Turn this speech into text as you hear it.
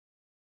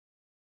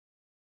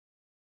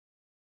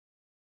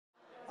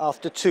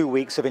After 2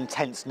 weeks of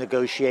intense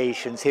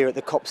negotiations here at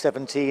the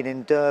COP17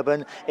 in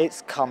Durban,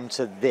 it's come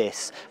to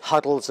this.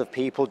 Huddles of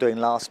people doing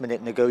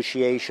last-minute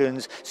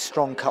negotiations,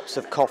 strong cups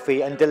of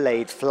coffee and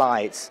delayed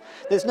flights.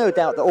 There's no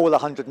doubt that all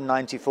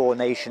 194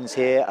 nations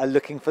here are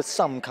looking for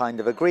some kind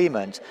of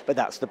agreement, but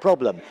that's the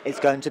problem. It's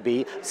going to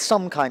be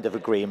some kind of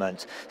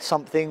agreement,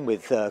 something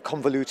with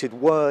convoluted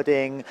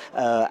wording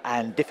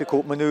and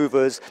difficult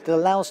manoeuvres that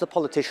allows the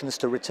politicians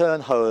to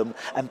return home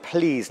and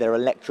please their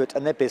electorate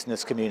and their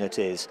business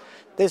communities.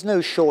 There's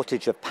no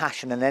shortage of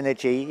passion and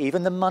energy,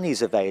 even the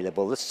money's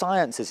available, the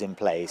science is in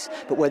place,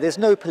 but where there's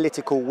no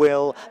political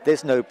will,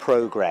 there's no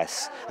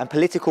progress. And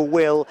political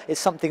will is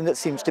something that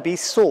seems to be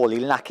sorely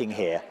lacking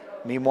here.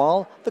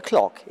 Meanwhile, the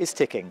clock is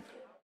ticking.